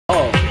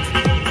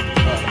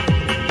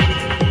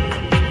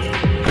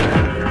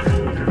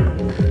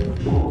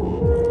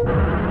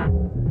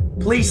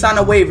sign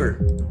a waiver.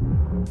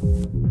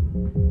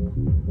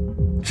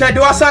 Chat,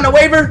 do I sign a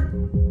waiver?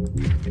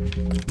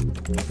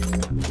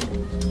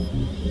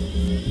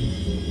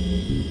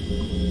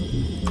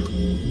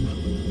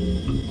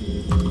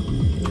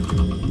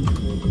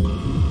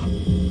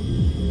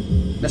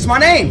 That's my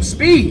name,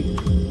 Speed.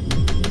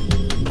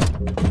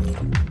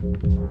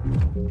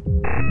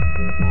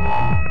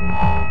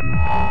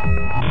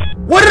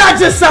 What did I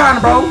just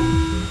sign, bro?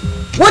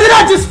 What did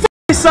I just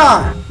f***ing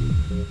sign?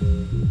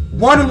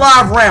 1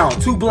 live round,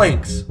 2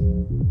 blanks.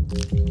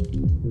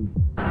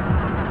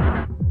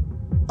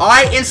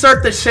 Alright,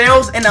 insert the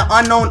shells in an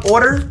unknown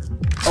order.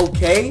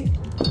 Okay.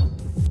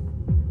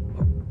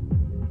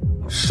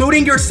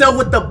 Shooting yourself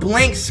with the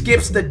blank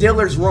skips the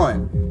dealer's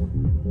run.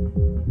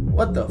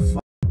 What the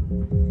fuck?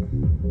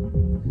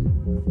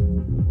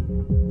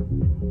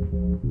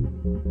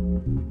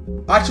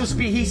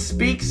 iShowSpeed, he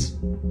speaks.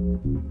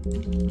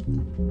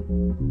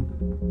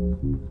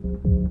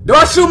 Do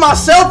I shoot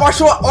myself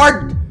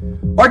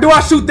or do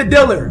I shoot the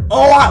dealer?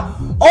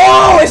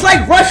 Oh, it's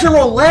like Russian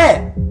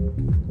roulette.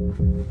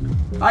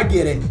 I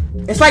get it.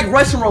 It's like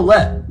Russian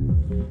roulette.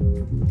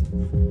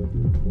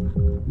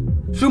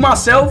 Shoot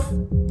myself.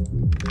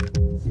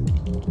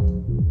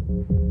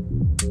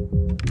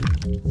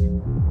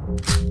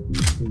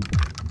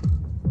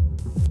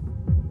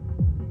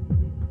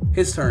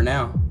 His turn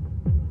now.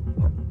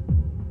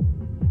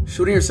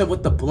 Shooting yourself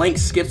with the blank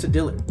skips a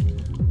dealer.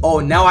 Oh,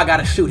 now I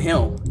gotta shoot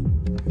him.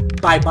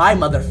 Bye-bye,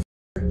 motherfucker.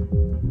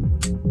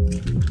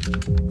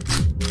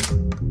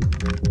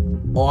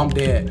 Oh, I'm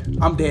dead.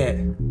 I'm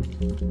dead.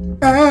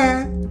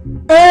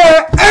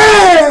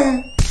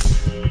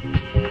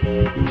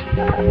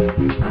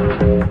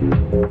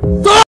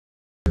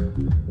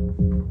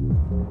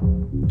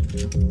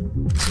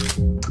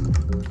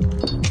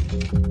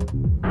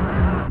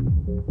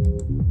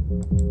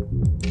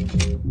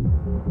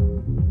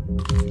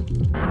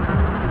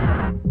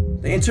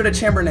 They enter the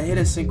chamber in a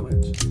hidden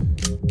sequence.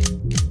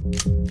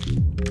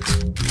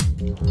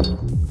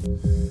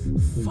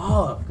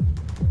 Fuck.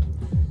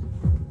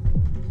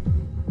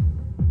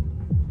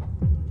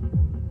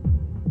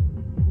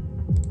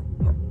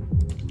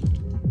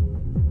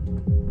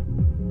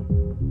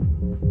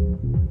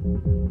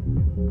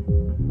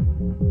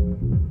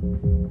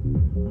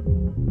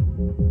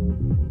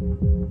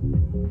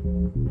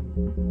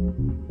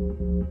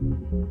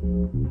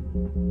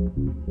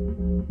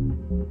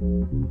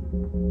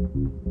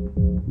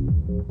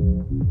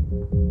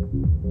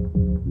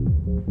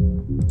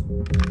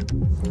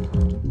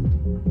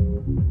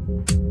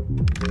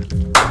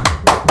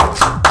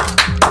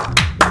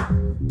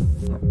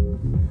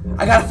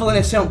 I got a feeling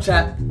it's him,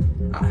 chat.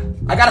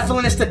 I got a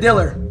feeling it's the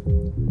dealer.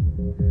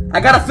 I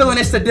got a feeling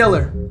it's the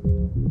dealer.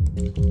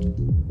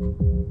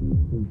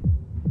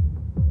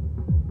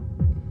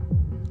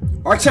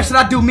 Or chat, should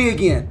I do me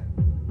again?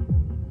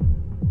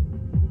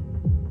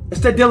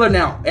 It's the dealer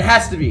now. It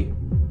has to be.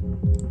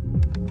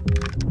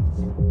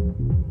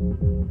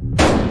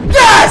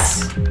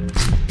 Yes!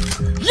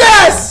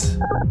 Yes!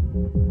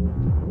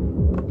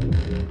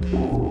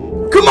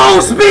 Come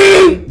on,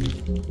 Speed!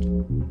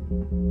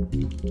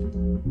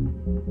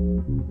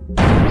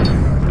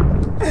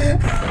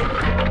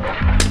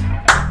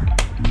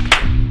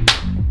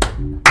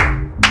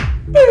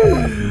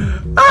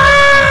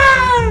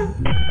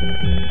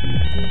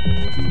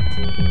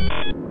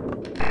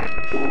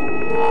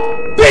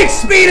 Big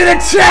Speed in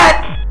the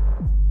chat!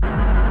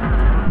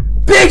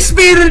 Big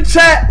Speed in the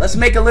chat! Let's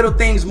make a little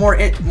things more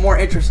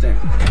interesting.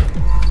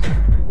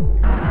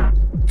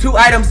 2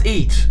 items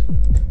each.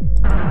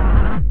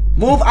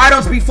 Move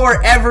items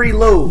before every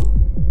load.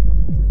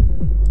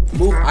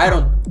 Move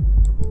item.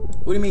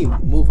 What do you mean,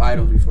 move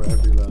items before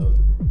every load?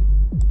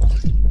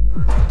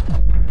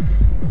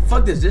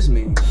 Fuck does this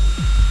mean?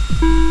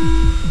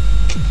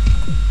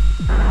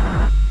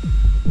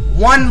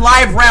 1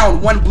 live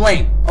round, 1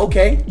 blank.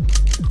 Okay.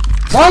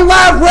 1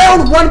 live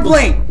round, 1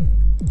 blank.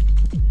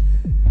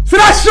 Should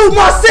I shoot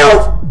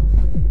myself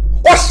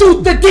or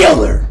shoot the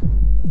dealer?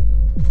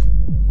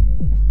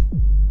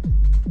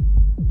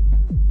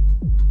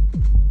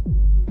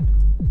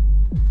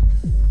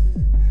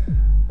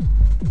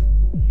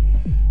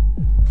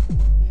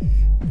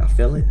 I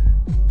feel it.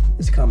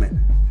 It's coming.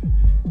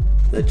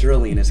 The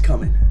drilling is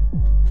coming.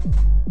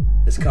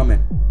 It's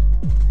coming.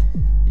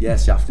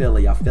 Yes, y'all feel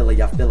it. Y'all feel it.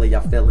 Y'all feel it.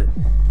 Y'all feel it.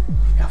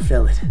 Y'all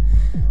feel it.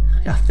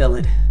 Y'all feel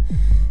it.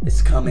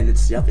 It's coming.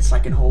 It's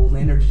like a whole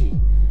energy.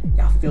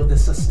 Y'all feel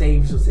this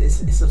sustainable.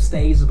 It's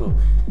sustainable.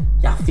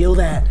 Y'all feel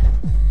that?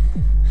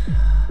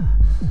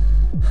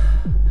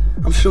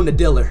 I'm shooting the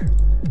dealer.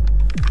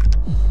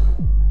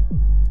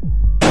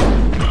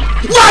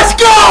 Let's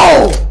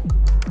go!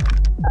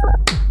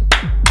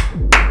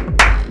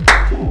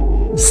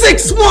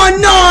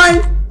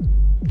 619.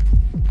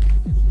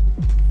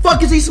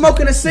 Fuck is he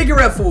smoking a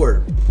cigarette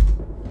for?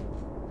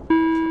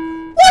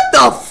 What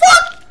the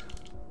fuck?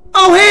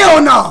 Oh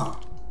hell no!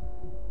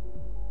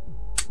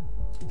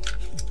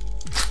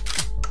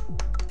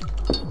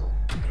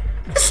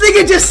 This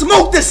nigga just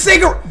smoked a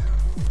cigarette.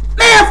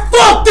 Man,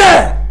 fuck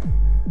that!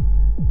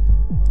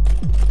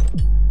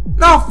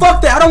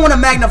 fuck that. I don't want a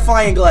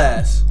magnifying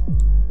glass.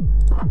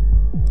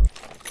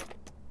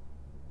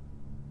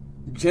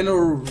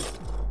 General...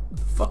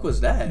 The fuck was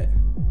that?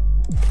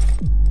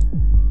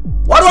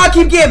 Why do I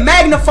keep getting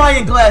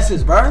magnifying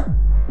glasses, bro?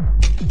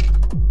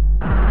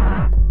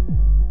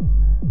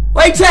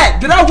 Wait,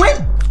 chat, did I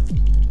win?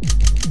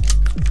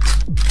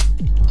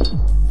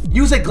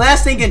 Use a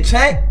glass thing and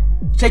check.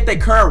 Check the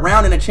current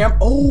round in the champ.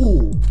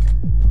 Oh.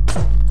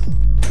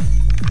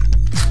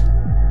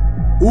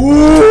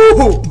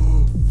 Ooh.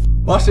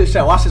 Watch this,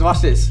 chat. Watch this.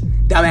 Watch this.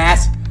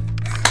 Dumbass.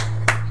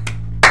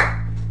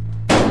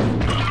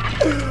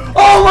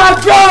 Oh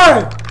my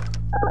god.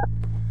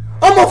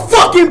 I'm a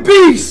fucking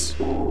beast.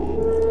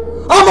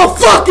 I'm a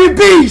fucking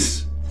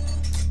beast.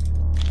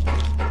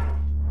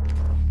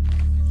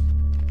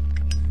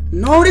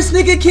 No, this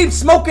nigga keeps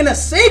smoking a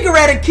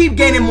cigarette and keep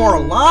gaining more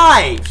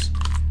lives.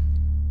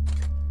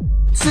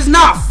 This is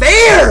not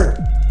fair.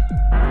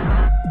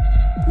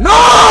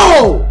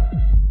 No!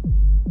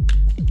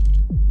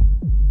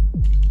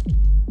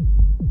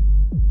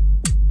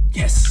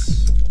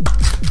 Yes.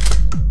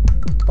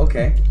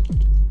 Okay.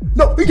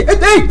 No.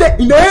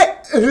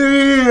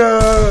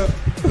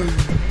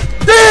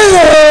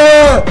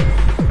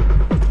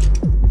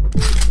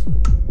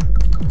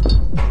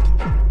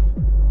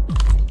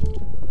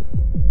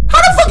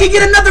 He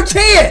get another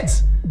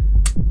chance.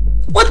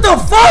 What the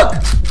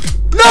fuck?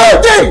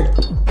 No, dude.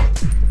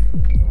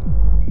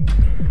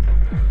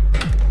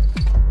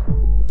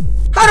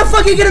 How the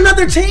fuck he get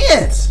another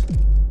chance?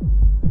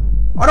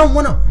 I don't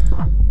wanna.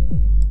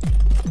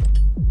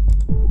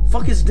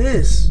 Fuck is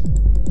this?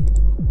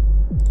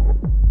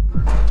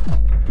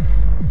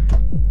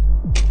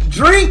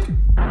 Drink.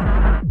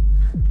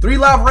 3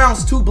 live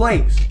rounds, 2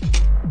 blanks.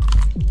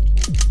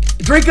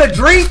 Drink a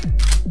drink.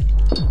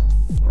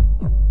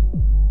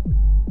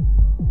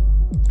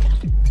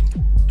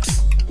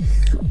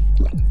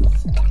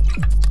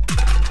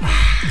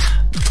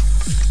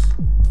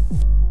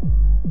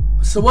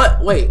 So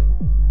what? Wait.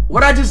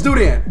 What'd I just do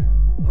then?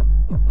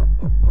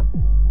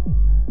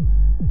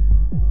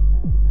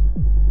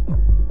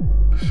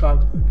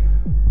 Shotgun.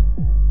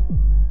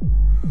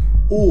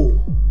 Ooh.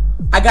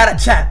 I got a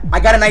chat. I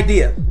got an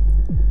idea.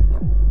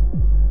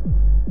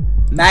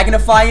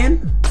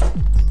 Magnifying.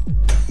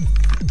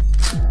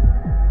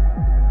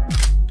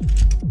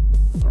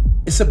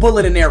 It's a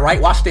bullet in there,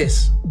 right? Watch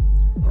this.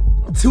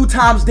 2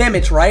 times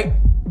damage, right?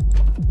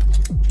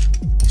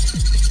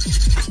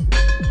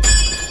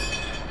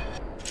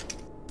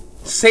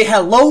 Say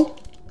hello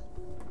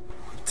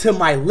to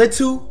my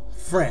little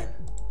friend.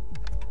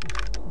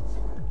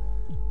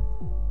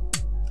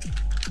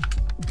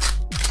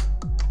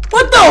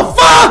 What the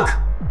fuck?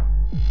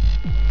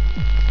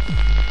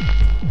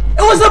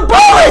 It was a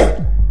bullet!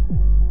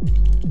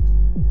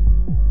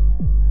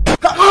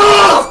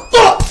 Oh,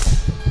 fuck!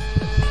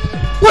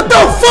 What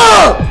the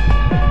fuck?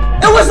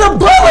 It was a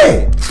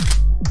bullet!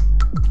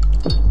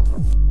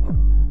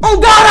 Oh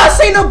god, I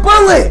seen a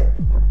bullet!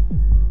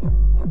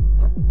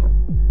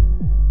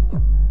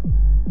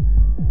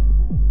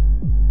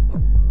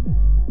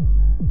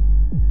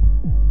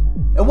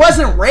 It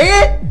wasn't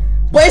red,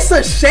 but it's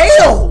a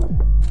shell.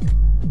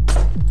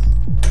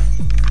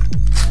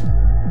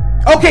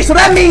 Okay, so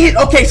that means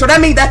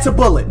that's a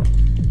bullet.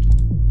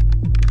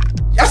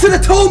 Y'all should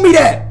have told me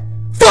that.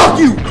 Fuck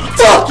you,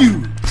 fuck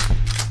you,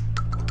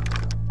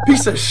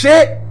 piece of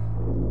shit.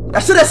 I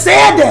should have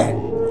said that.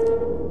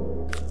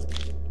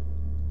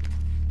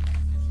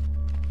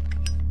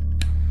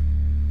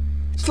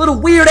 This little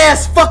weird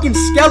ass fucking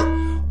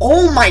skeleton.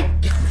 Oh my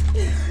god.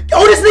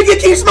 Yo, this nigga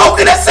keeps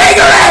smoking a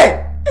cigarette.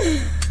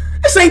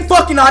 This ain't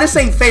fucking, nah, this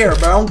ain't fair,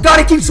 bro. God,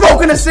 he keeps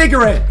smoking a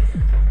cigarette.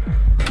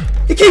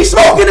 He keeps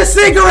smoking a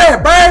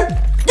cigarette, bro.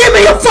 Give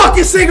me a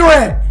fucking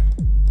cigarette.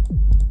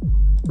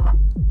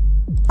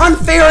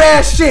 Unfair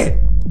ass shit.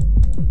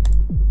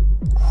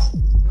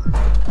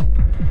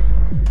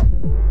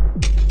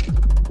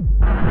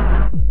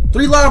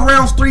 Three live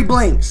rounds, 3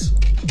 blinks.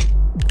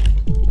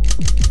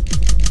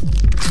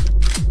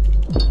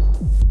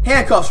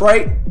 Handcuffs,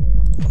 right?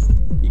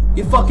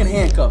 You're fucking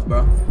handcuffed,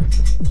 bro.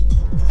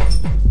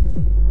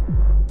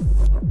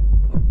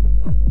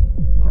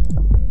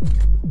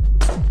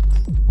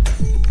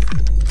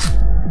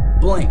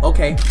 Blank,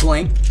 okay,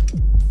 blank.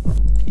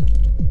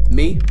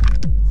 Me.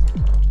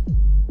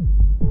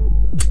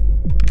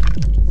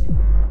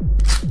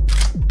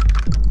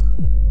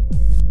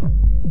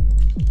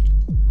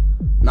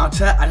 Now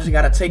chat, I just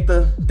gotta take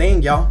the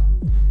thing, y'all.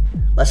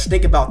 Let's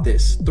think about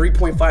this.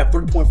 3.5,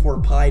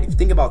 3.4 pi. If you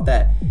think about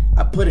that,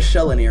 I put a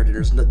shell in there. Then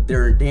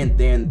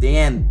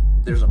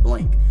there's a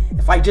blank.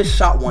 If I just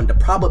shot one, the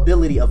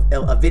probability of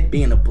it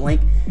being a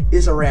blank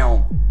is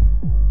around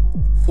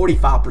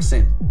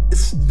 45%.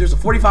 There's a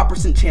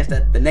 45% chance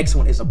that the next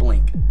one is a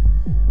blank.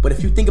 But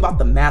if you think about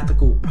the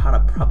mathematical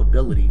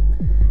probability,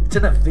 it's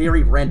in a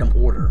very random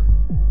order.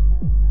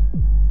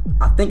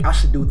 I think I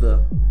should do me.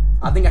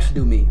 I think I should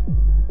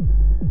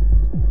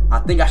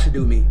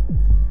do me.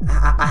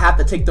 I have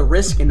to take the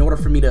risk in order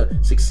for me to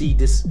succeed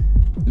this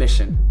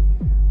mission.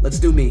 Let's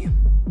do me.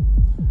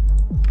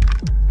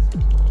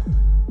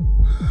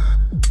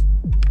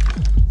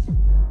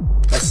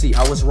 Let's see,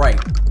 I was right.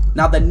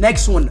 Now the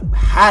next one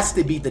has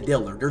to be the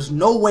dealer. There's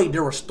no way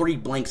there was 3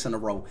 blanks in a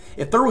row.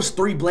 If there was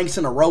 3 blanks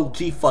in a row,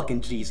 G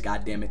fucking G's,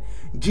 goddammit.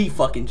 G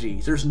fucking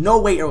G's. There's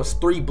no way there was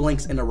 3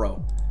 blanks in a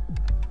row.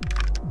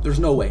 There's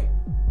no way.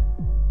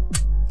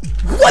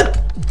 What?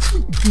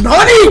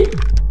 Nani?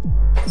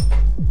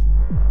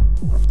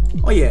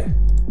 Oh yeah.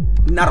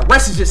 Now the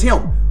rest is just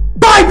him.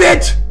 Bye,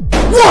 bitch!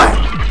 What?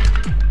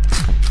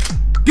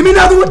 Give me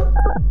another one!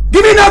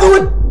 Give me another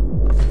one!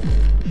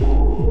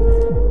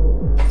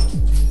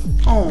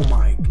 Oh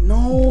my,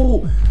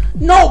 no.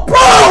 No,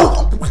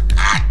 bro!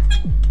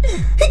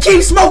 He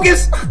keeps smoking.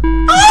 Oh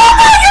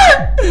my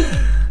god!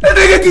 That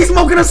nigga keeps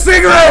smoking a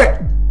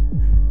cigarette!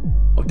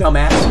 Oh,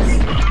 dumbass.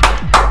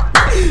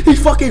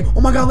 He's fucking,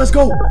 oh my god, let's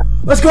go!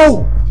 Let's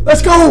go!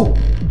 Let's go!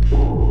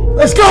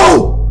 Let's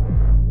go!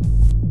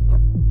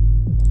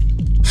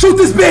 Shoot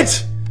this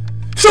bitch!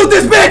 Shoot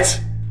this bitch!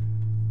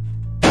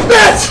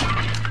 Bitch!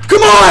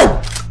 Come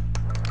on!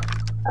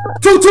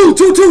 2-2,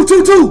 2-2,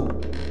 2-2!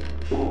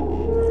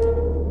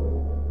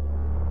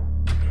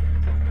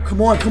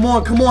 Come on, come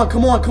on, come on,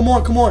 come on, come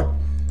on, come on.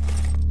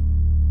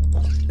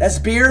 That's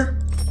beer.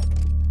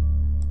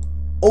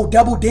 Oh,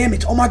 double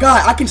damage. Oh my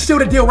god, I can seal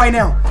the deal right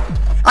now.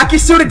 I can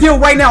seal the deal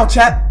right now,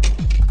 chat.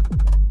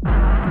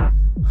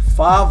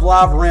 5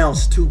 live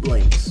rounds, 2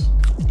 blanks.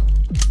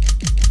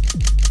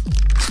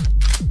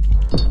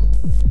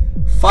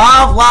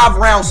 5 live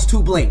rounds,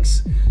 2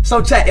 blinks.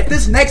 So chat, if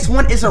this next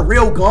one is a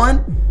real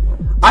gun,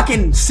 I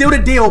can seal the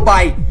deal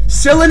by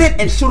sealing it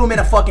and shoot him in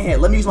the fucking head.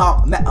 Let me use my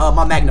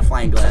my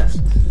magnifying glass.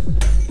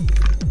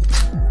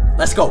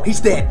 Let's go. He's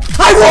dead.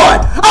 I won!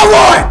 I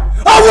won!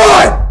 I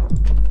won!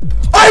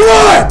 I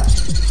won!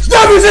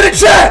 W's in the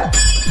chat!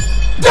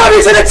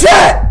 W's in the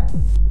chat!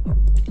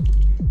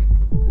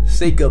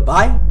 Say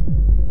goodbye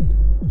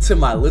to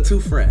my little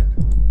friend.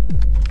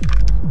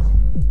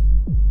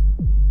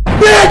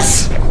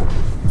 Bitch!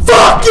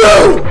 Fuck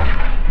you!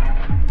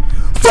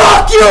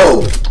 Fuck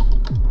you!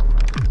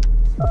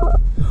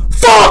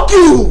 Fuck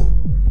you!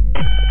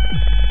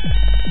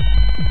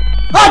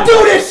 I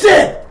do this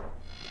shit!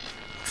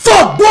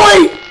 Fuck,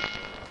 boy!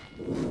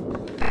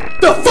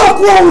 The fuck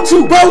wrong with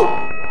you, bro?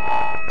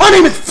 My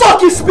name is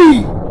fucking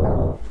Speed!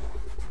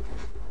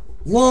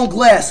 Long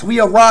last, we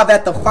arrive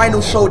at the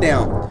final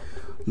showdown.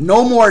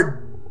 No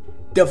more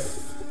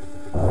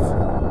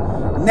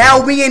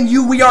Now me and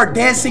you, we are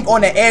dancing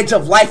on the edge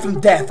of life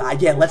and death.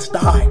 Yeah, let's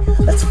die.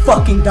 Let's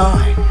fucking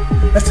die.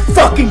 Let's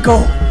fucking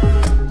go.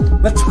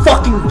 Let's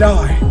fucking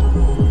die.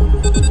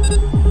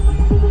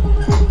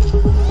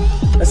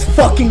 Let's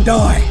fucking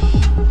die.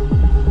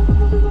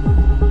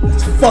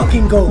 Let's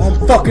fucking go.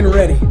 I'm fucking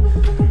ready.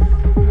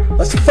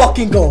 Let's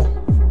fucking go.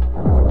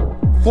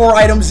 4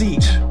 items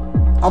each.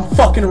 I'm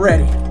fucking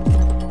ready.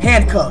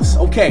 Handcuffs,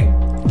 okay.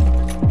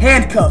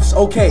 Handcuffs,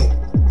 okay.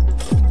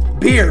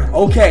 Beer,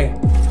 okay.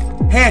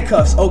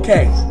 Handcuffs,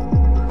 okay.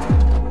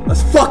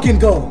 Let's fucking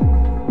go.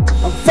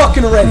 I'm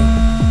fucking ready.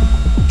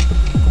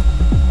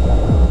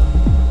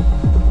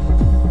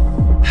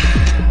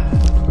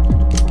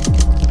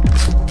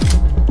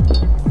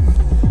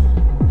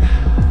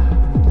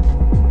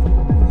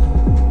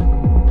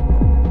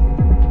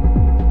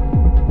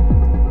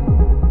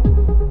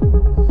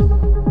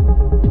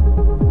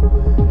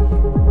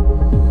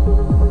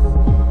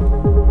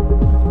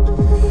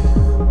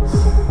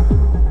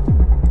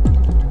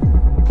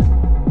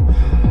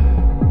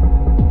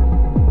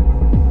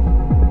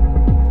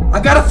 I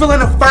got a feeling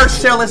the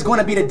first shell is going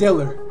to be the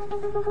dealer.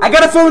 I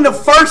got a feeling the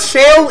first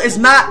shell is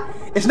not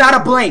a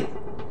blank.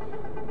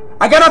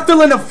 I got a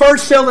feeling the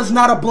first shell is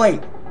not a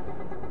blank.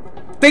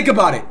 Think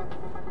about it.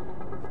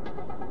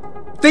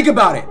 Think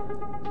about it.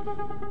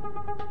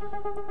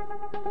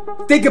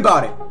 Think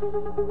about it.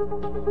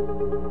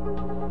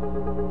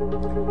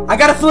 I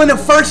got a feeling the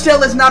first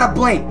shell is not a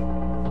blank.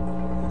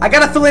 I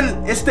got a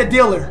feeling it's the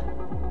dealer.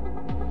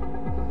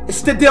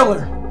 It's the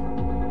dealer.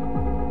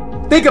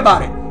 Think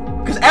about it.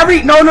 Because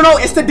no,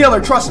 it's the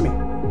dealer, trust me.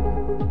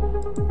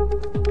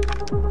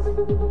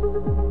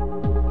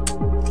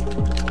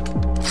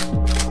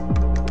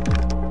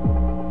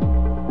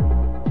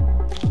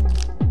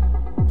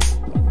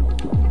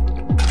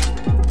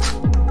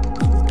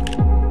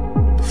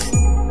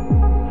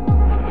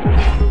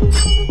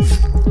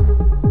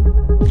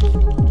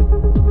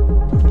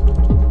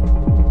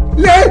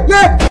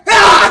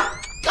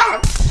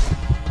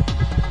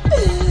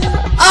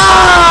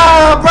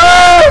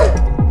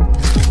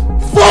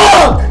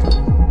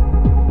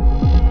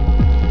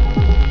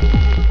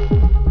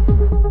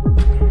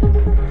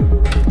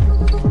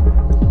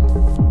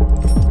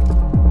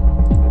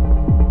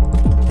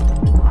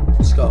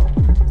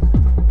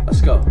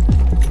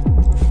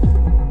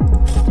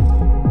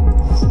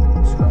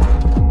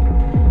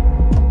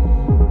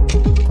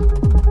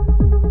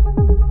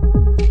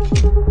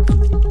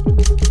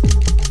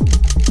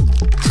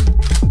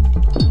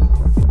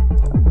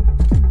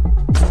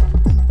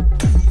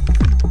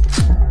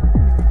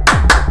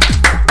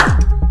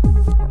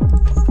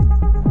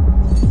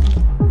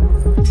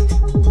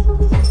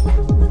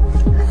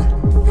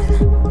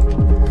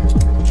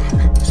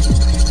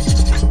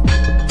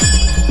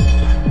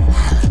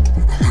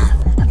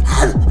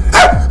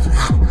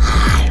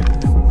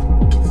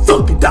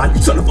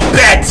 Son of a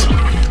bitch!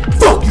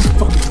 Fuck you,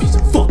 fucking piece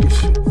of fucking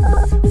shit.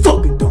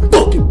 Fucking dumb,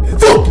 fuck you,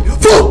 fuck you,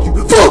 fuck you,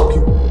 fuck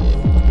you.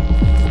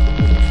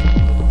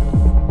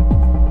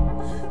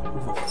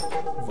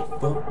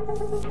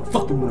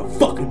 Fucking with a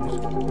fucking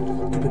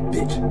stupid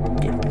bitch.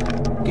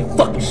 Get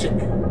fucking shit.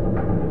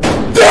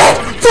 Yeah!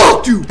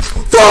 Fuck you!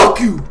 Fuck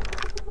you!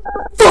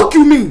 Fuck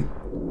you mean!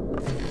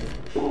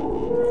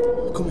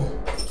 Come on.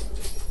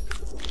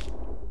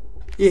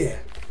 Yeah.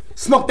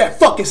 Smoke that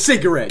fucking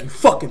cigarette, you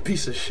fucking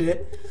piece of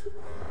shit.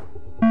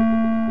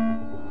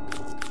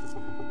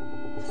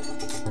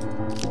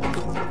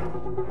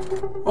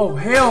 Oh,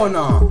 hell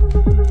no.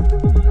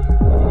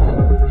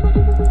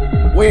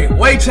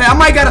 Wait, Chad, I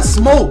might gotta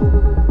smoke.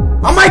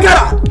 I might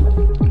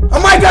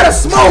gotta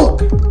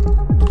smoke.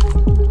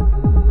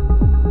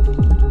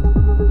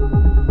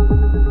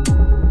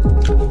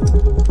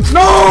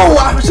 No,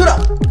 I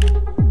should've.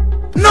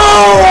 No,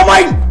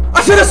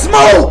 I should've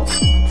smoked.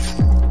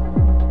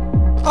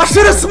 I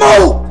should've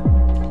smoked.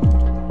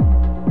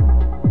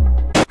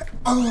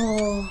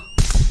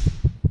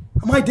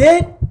 Am I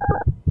dead?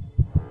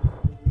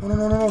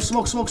 No,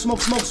 smoke.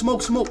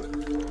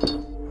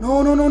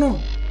 No.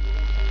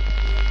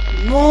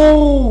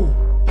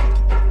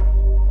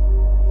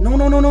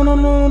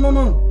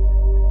 No.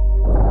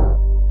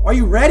 Are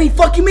you ready?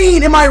 Fuck you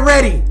mean, am I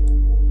ready?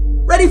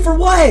 Ready for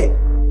what?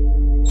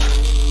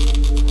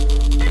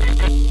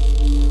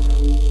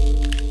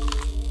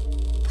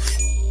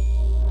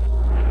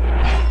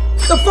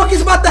 The fuck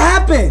is about to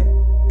happen?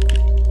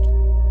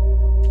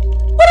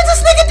 What is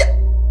this nigga do?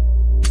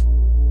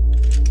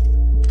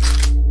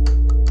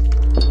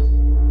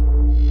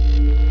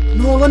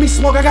 No, let me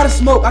smoke. I gotta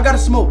smoke.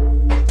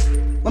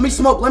 Let me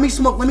smoke.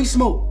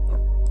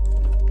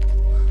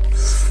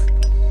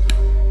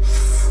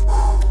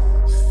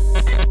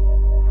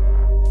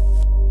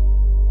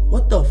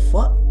 What the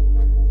fuck?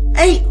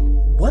 Hey,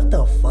 what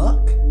the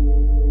fuck?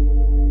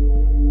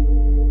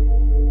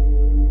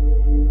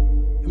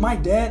 Am I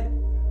dead?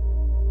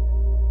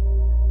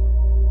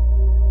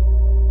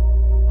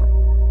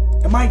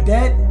 Am I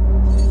dead?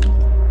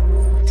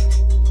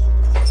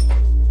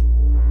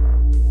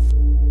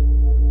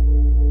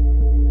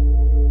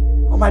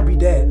 I might be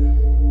dead.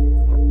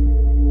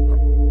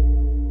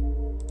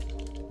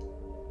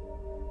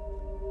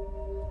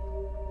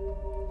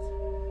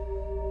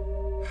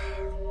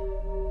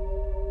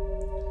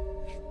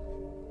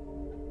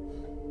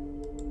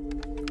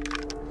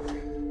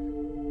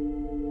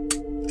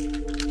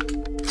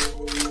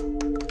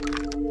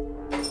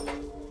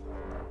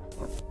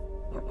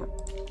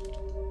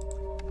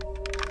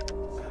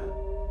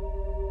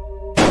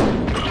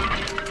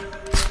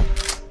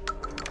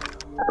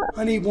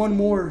 I need one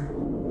more.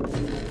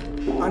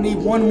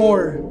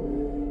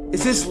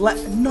 Is this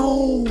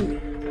no?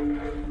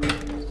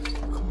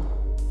 Come on.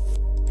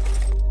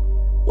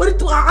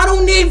 What? I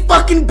don't need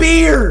fucking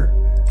beer.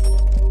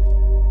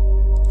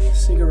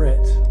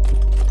 Cigarette.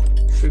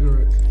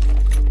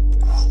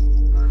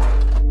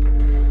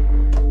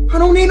 I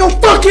don't need no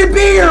fucking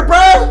beer,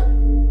 bruh.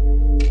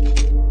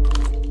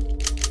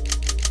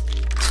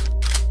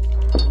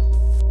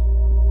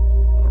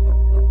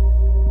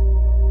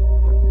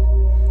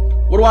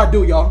 What do I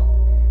do, y'all?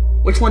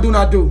 Which one do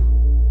I do?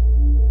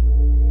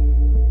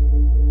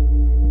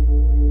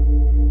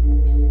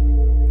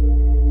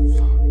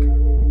 Fuck.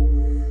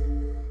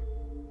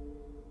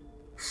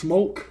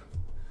 Smoke.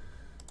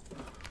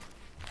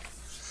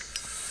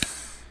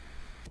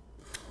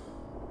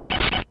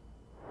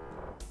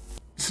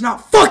 It's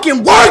not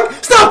fucking work!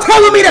 Stop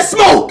telling me to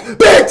smoke,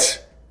 bitch!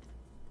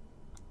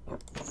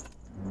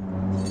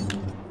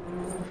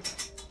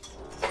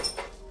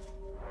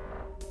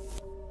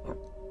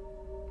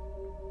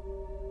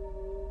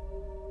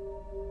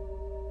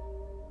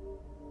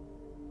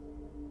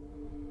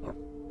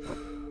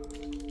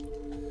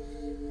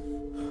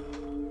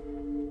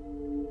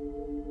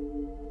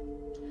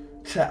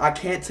 Chat, I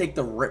can't take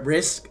the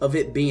risk of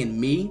it being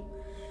me.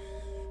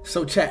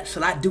 So chat,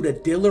 should I do the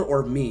dealer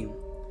or me?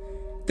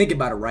 Think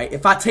about it, right?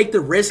 If I take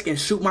the risk and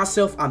shoot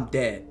myself, I'm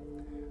dead.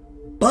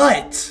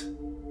 But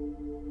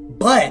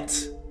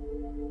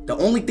the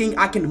only thing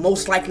I can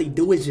most likely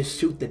do is just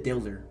shoot the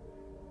dealer.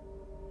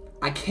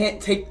 I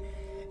can't take,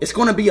 it's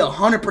gonna be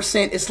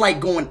 100%, it's like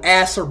going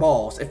ass or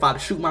balls. If I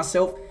shoot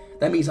myself,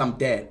 that means I'm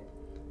dead.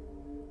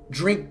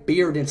 Drink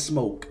beer then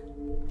smoke.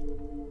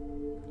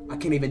 I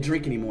can't even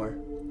drink anymore.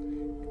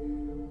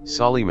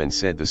 Solomon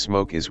said the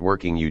smoke is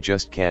working, you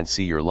just can't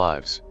see your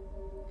lives.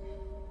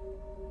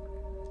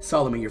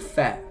 Solomon, you're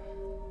fat.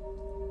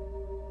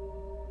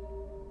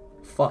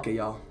 Fuck it,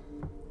 y'all.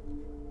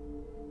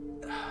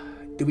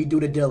 Do we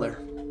do the dealer?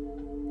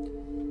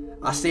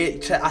 I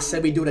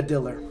said we do the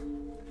dealer.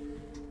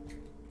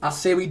 I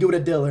say we do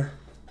the dealer.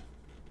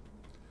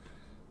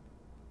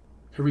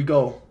 Here we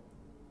go.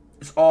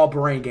 It's all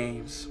brain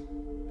games.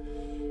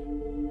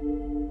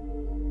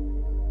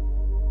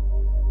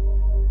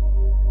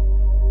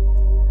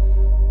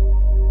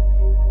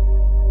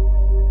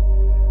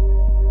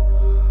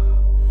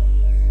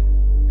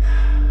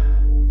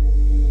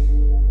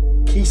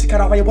 isso,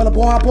 caralho, vai a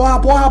bola,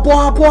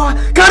 boa.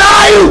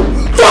 Caralho!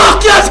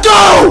 Fuck, let's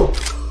go!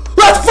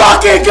 Let's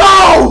fucking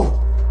go!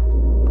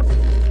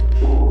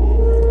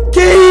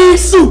 Que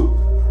isso?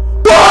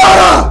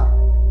 Bora!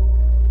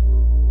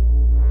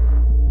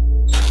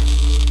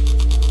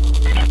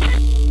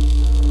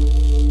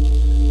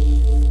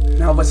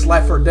 Now it's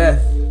life or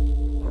death.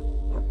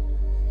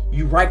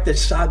 You rack the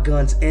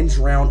shotgun's end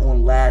round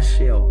on last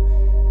shell.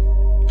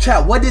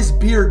 Chat, what does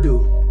beer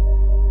do?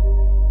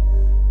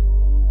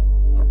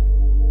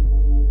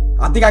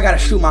 I think I gotta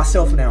shoot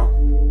myself now.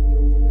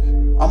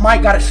 I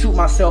might gotta shoot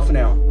myself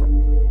now.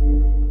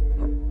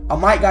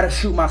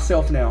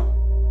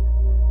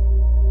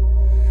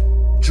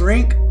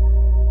 Drink.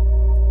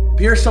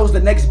 Beer shows the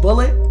next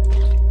bullet.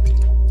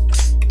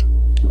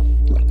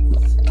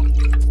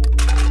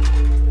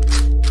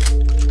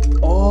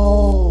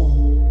 Oh,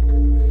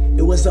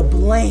 it was a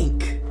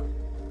blank.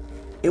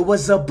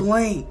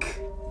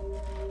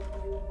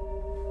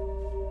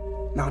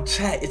 Now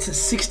chat, it's a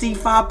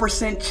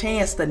 65%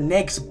 chance the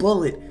next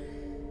bullet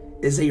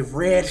is a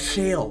red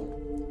shell.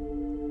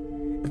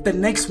 If the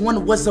next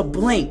one was a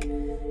blank,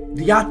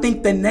 do y'all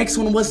think the next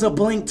one was a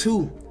blank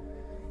too?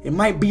 It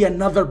might be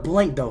another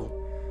blank though.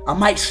 I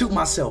might shoot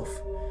myself.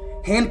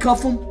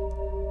 Handcuff him?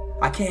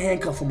 I can't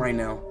handcuff him right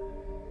now.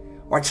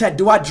 Or chat,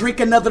 do I drink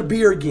another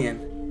beer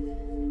again?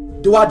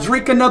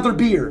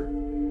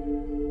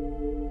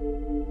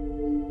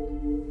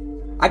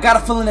 I got a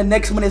feeling the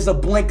next one is a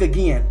blank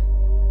again.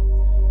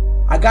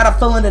 I got a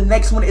feeling the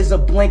next one is a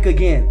blank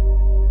again.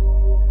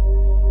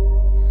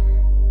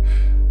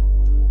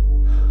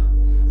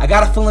 I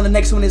got a feeling the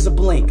next one is a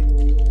blank.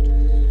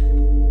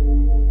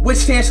 Which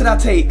stance should I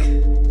take?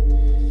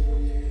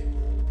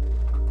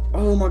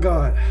 Oh my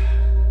god.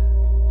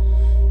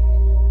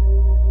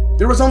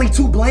 There was only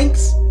 2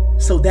 blanks,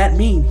 so that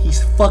means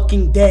he's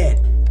fucking dead.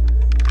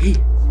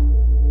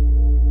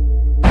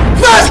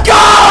 Let's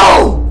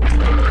go!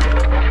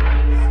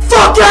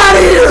 Fuck out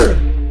of here!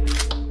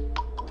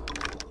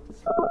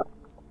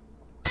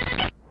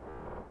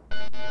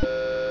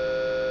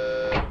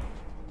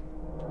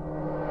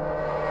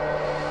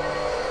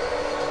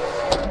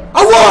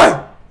 I won!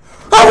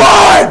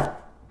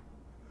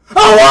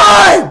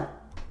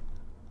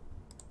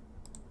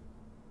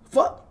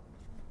 Fuck.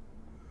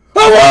 I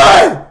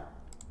won!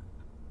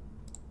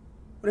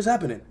 What is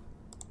happening?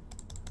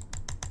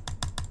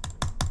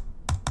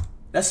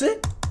 That's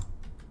it?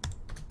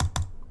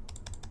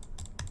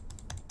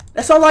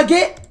 That's all I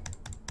get?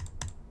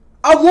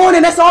 I won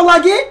and that's all I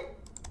get?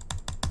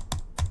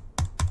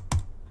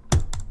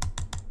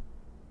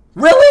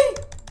 Really?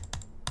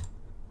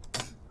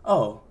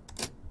 Oh.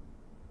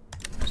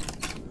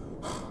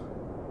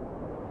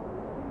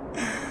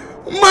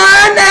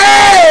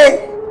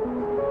 Money!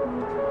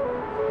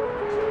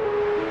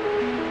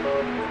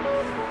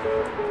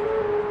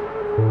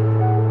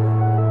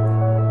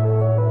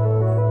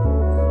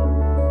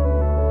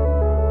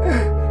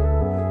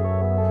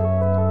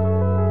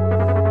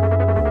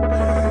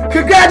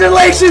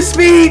 Congratulations,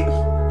 Speed!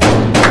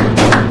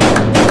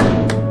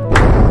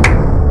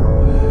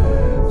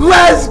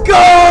 Let's go!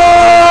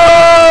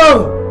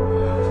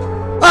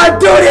 I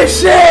do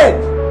this shit!